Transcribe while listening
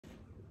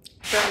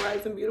Grand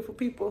Rising, beautiful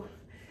people.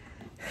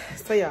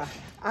 So yeah,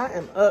 I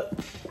am up.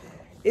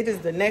 It is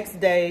the next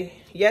day.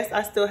 Yes,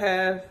 I still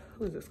have,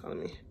 who is this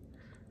calling me?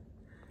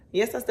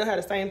 Yes, I still have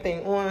the same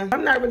thing on.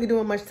 I'm not really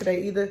doing much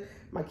today either.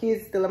 My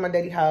kids still at my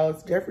daddy's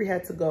house. Jeffrey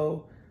had to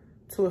go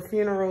to a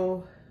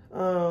funeral.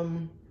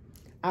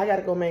 I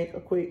gotta go make a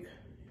quick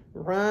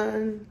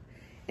run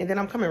and then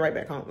I'm coming right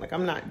back home. Like,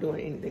 I'm not doing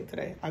anything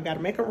today. I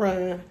gotta make a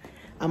run.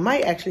 I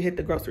might actually hit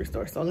the grocery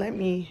store. So let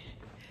me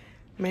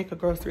make a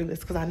grocery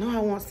list because I know I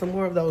want some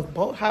more of those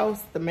Boat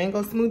House, the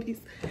mango smoothies.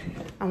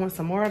 I want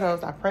some more of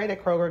those. I pray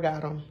that Kroger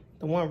got them,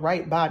 the one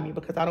right by me,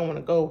 because I don't want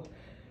to go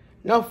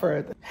no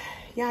further.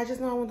 Yeah, I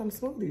just know I want them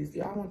smoothies.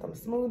 Yeah, I want them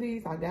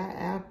smoothies. I got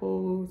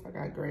apples. I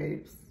got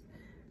grapes.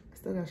 I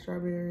still got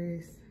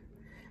strawberries.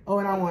 Oh,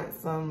 and I want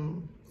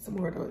some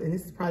more of those. And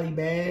this is probably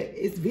bad.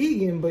 It's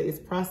vegan, but it's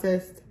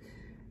processed.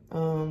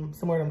 Some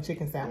more of them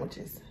chicken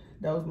sandwiches.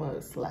 Those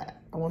mugs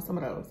slap. I want some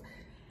of those.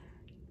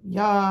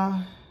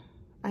 Y'all,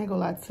 I ain't gonna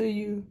lie to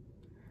you.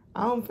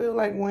 I don't feel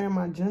like wearing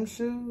my gym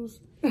shoes.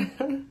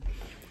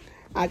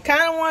 I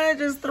kind of want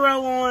to just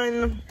throw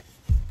on.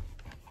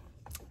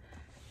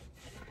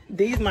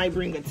 These might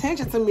bring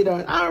attention to me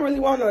though. I don't really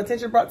want no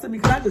attention brought to me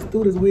because I just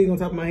threw this wig on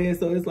top of my head.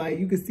 So it's like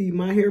you can see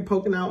my hair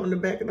poking out on the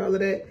back and all of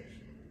that.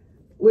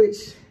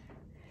 Which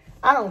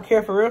I don't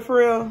care for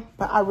real.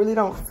 But I really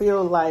don't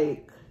feel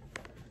like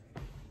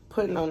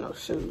putting on no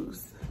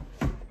shoes.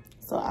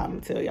 So I'm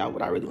gonna tell y'all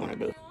what I really want to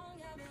do.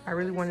 I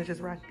really want to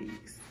just rock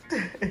these.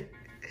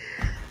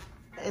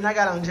 And I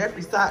got on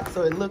Jeffrey socks,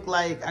 so it looked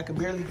like I could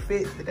barely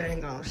fit the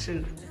dang on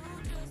shoe.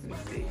 Let me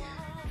see.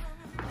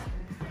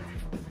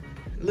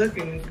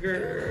 Looking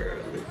girl,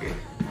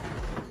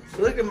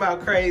 looking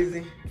about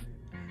crazy.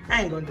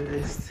 I ain't gonna do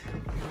this.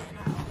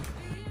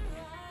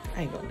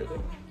 I ain't gonna do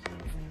it.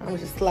 I'm gonna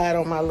just slide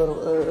on my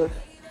little,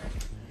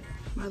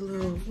 where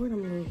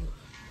them little,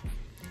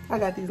 I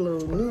got these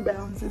little New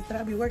Balances that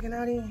I be working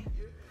out in.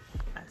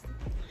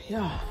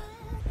 Yeah.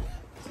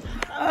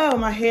 Oh,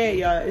 my head,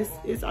 y'all.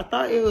 It's. I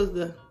thought it was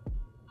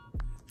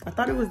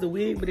the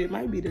wig, but it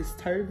might be this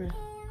turban.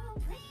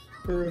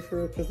 For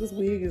real, because this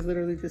wig is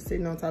literally just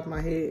sitting on top of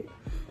my head.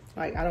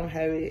 Like, I don't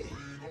have it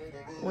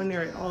on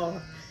there at all.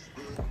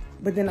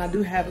 But then I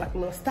do have like a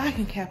little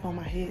stocking cap on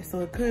my head, so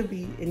it could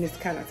be, and it's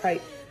kind of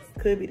tight.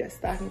 Could be that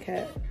stocking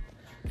cap,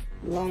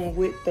 along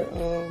with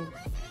the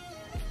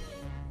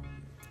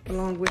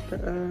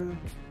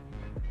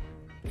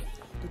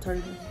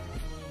turban.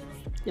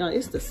 Y'all,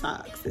 it's the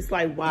socks. It's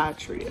like wide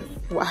trio.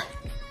 Why?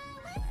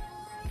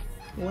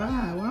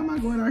 Why am I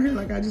going on here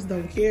like I just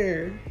don't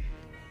care?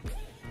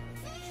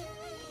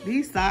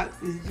 These socks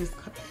is just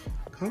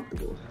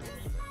comfortable.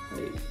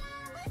 Like,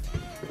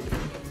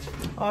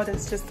 all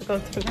this just to go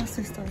to the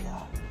grocery store,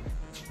 y'all.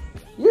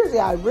 Usually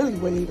I really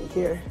wouldn't even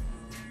care.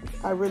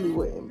 I really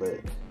wouldn't, but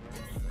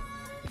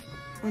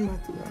I'm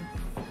about to go.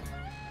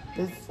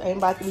 This ain't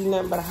about to be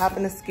nothing but a hop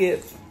and a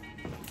skip.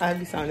 I'd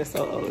be sounding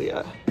so old,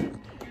 y'all.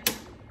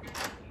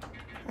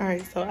 All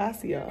right, so I'll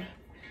see y'all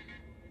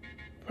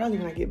probably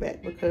when I get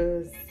back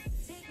because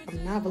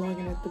I'm not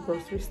vlogging at the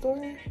grocery store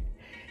and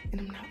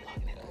I'm not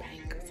vlogging at the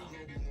bank. So.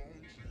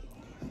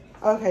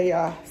 Okay,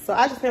 y'all. So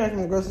I just came back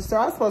from the grocery store.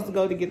 I was supposed to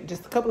go to get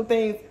just a couple of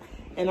things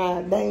and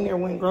I dang near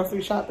went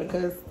grocery shopping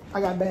because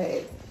I got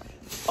bags.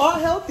 All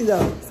healthy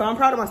though, so I'm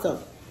proud of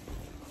myself.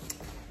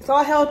 It's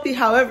all healthy,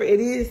 however it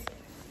is.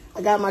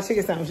 I got my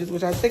chicken sandwiches,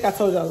 which I think I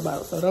told y'all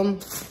about. So them,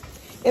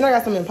 and I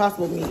got some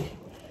Impossible meat.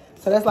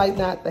 So that's like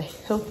not the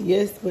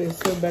healthiest, but it's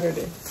still better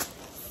than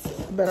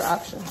a better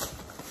option.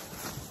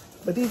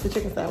 But these are the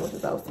chicken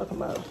sandwiches I was talking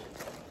about.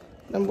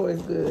 Them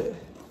boys good.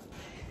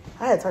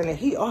 I had to turn that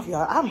heat off,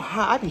 y'all. I'm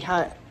hot. I be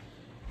hot.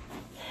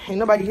 Ain't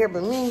nobody here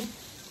but me.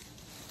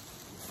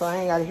 So I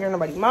ain't gotta hear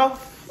nobody's mouth.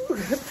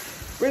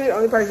 Really, the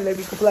only person that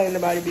be complaining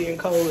about it being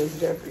cold is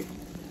Jeffrey.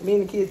 Me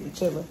and the kids be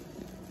chilling.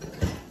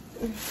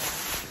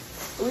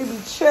 We be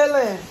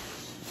chilling.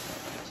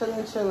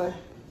 Chilling.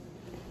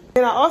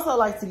 And I also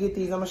like to get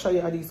these. I'm gonna show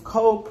y'all these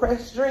cold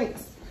pressed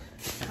drinks.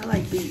 I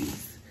like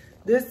these.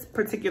 This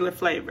particular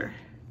flavor.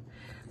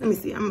 Let me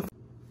see. I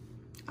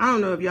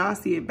don't know if y'all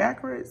see it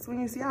backwards when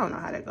you see. I don't know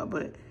how that go,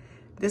 but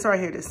this right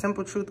here, the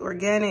Simple Truth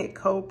Organic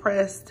cold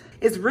pressed.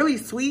 It's really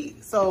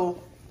sweet,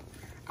 so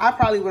I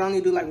probably would only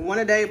do like one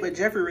a day, but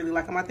Jeffrey really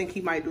like them. I think he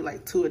might do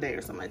like 2 a day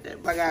or something like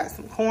that. But I got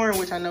some corn,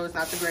 which I know is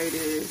not the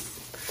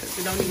greatest because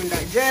it don't even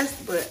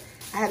digest, but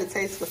I had a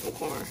taste for some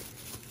corn.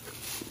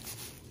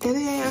 And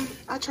then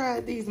I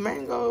tried these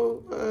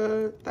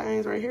mango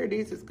things right here.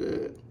 These is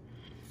good.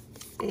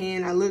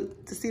 And I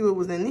looked to see what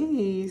was in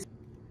these.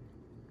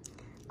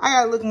 I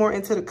gotta look more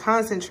into the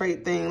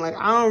concentrate thing. Like,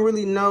 I don't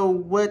really know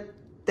what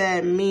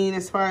that mean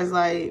as far as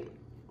like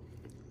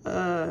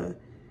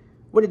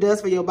what it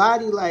does for your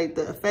body, like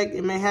the effect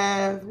it may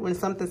have when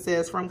something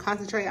says from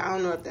concentrate. I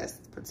don't know if that's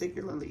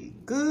particularly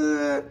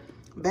good,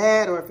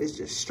 bad, or if it's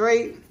just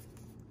straight.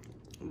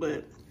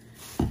 But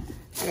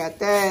I got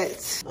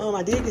that.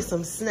 I did get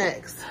some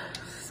snacks,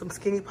 some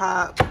Skinny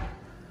Pop,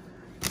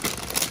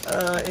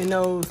 and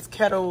those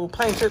Kettle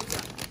plain chips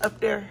up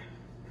there.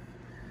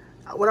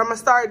 what I'm gonna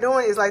start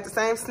doing is like the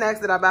same snacks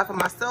that I buy for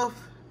myself.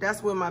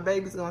 That's what my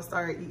baby's gonna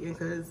start eating,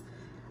 because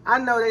I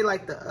know they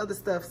like the other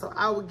stuff. So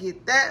I would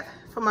get that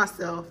for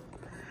myself,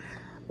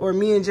 or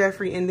me and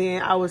Jeffrey, and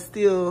then I would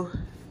still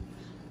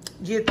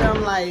get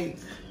them like,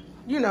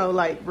 you know,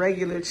 like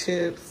regular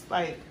chips,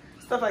 like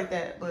stuff like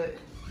that. But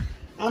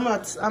I'm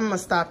gonna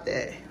stop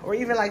that. Or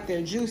even like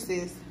their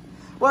juices.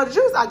 Well, the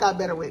juice I got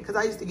better with, because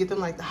I used to get them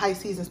like the high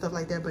seas and stuff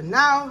like that. But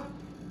now,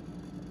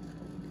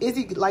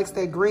 Izzy likes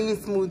that green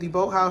smoothie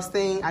Boathouse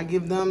thing. I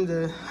give them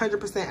the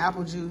 100%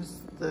 apple juice,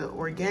 the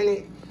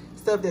organic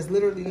stuff that's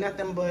literally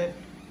nothing but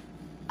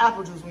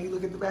apple juice when you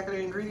look at the back of the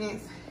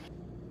ingredients.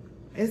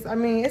 I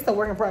mean, it's a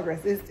work in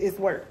progress. It's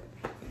work.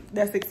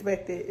 That's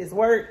expected. It's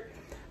work.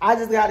 I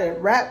just gotta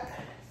wrap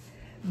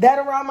that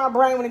around my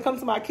brain when it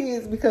comes to my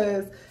kids,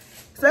 because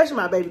especially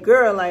my baby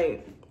girl,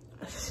 like,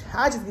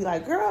 I just be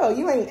like, girl,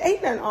 you ain't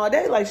ate nothing all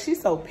day. Like,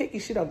 she's so picky,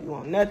 she don't be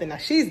want nothing. Now,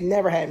 she's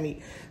never had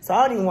meat, so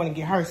I don't even want to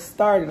get her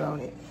started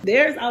on it.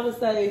 Theirs, I would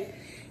say,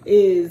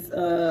 is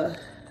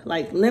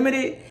like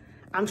limited.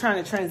 I'm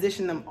trying to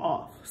transition them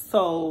off,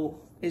 so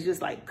it's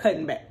just like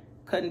cutting back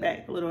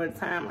a little at a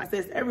time. Like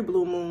this, every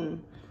blue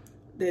moon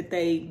that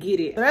they get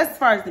it. So that's as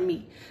far as the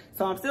meat.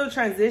 So I'm still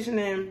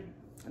transitioning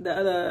the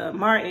other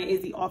Mara and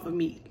Izzy off of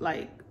meat,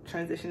 like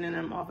transitioning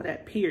them off of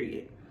that,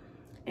 period.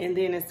 And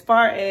then as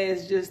far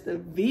as just the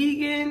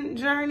vegan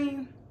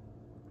journey,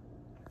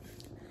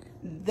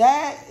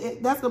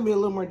 that's gonna be a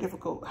little more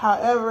difficult.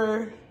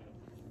 However,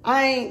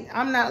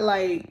 I'm not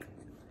like,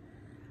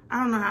 I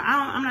don't know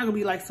how, I'm not gonna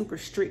be like super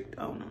strict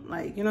on them.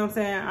 Like, you know what I'm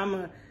saying? I'm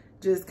gonna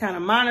just kind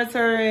of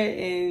monitor it,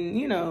 and,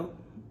 you know,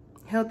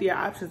 healthier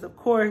options, of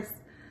course.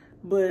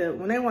 But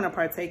when they want to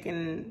partake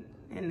in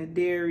the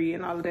dairy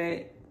and all of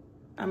that,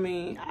 I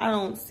mean, I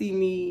don't see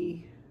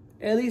me,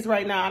 at least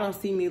right now, I don't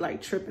see me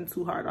like tripping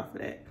too hard off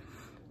of that.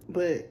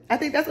 But I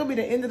think that's gonna be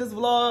the end of this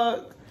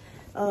vlog.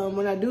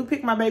 When I do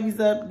pick my babies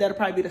up, that'll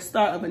probably be the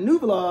start of a new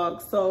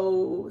vlog.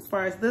 So as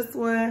far as this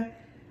one,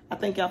 I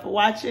thank y'all for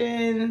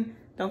watching.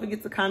 Don't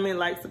forget to comment,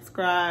 like,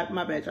 subscribe.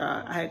 My bad,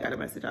 y'all. I had got a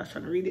message. I was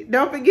trying to read it.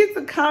 Don't forget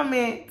to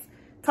comment.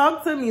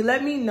 Talk to me.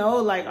 Let me know,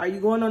 like, are you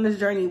going on this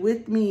journey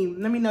with me?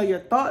 Let me know your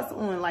thoughts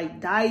on,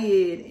 like,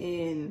 diet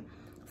and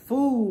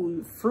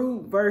food,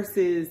 fruit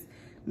versus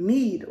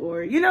meat,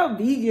 or, you know,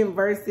 vegan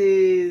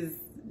versus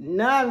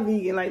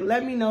non-vegan. Like,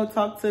 let me know.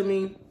 Talk to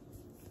me.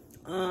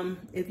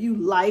 If you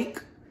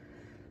like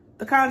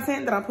the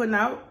content that I'm putting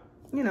out,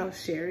 you know,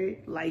 share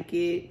it, like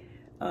it.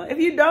 If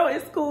you don't,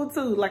 it's cool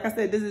too. Like I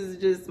said, this is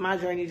just my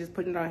journey, just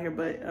putting it on here.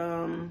 But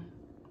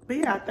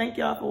yeah, thank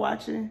y'all for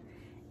watching,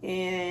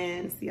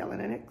 and see y'all in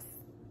the next.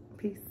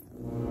 Peace.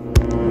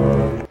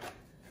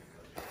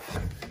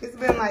 It's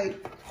been like,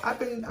 I've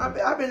been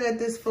at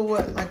this for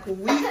what, like a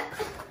week?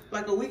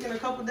 Like a week and a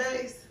couple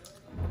days?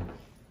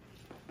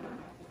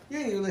 You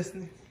ain't even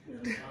listening.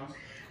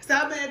 So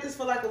I've been at this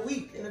for like a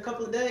week and a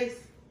couple of days.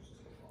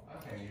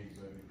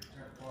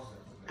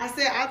 I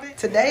said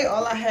today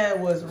all I had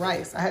was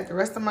rice. I had the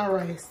rest of my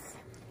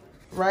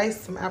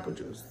rice, some apple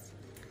juice.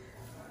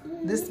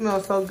 This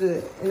smells so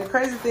good. And the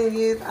crazy thing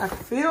is, I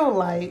feel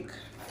like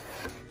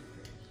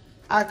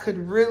I could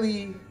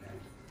really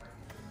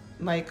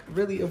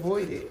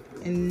avoid it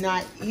and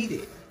not eat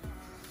it.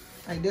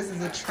 Like, this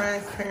is a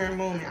transparent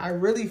moment. I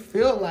really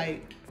feel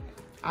like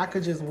I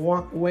could just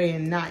walk away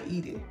and not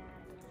eat it.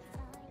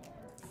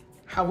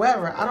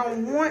 However, I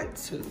don't want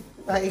to.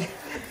 Like,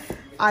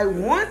 I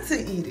want to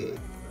eat it.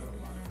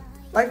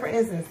 Like, for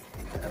instance,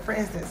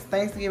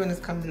 Thanksgiving is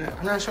coming up.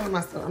 I'm not showing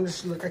myself. I'm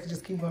just, look, I can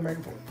just keep going back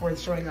and forth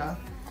showing y'all.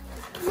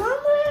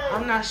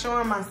 I'm not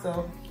showing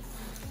myself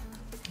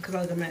because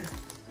I look a mess.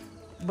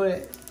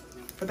 But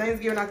for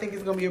Thanksgiving, I think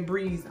it's going to be a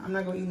breeze. I'm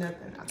not going to eat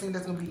nothing. I think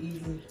that's going to be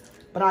easy.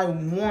 But I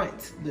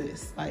want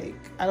this. Like,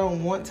 I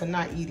don't want to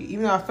not eat it.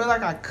 Even though I feel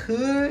like I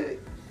could,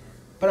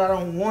 but I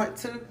don't want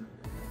to.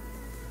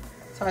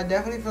 So I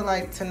definitely feel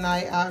like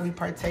tonight I'll be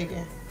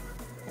partaking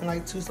in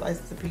like 2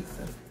 slices of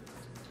pizza.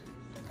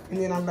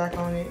 And then I'm back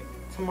on it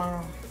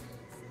tomorrow.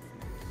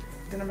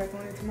 Then I'm back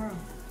on it tomorrow.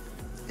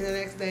 And the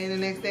next day, and the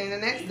next day, and the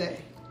next day.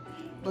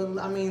 But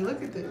I mean,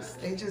 look at this.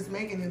 They just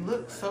making it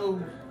look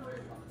so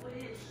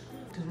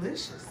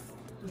delicious.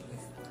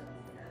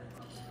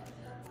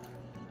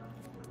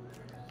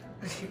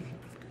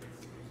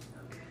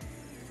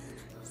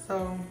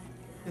 So,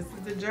 this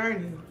is the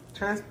journey.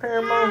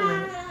 Transparent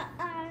moment.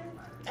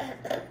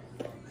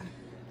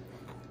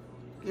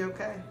 You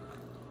okay?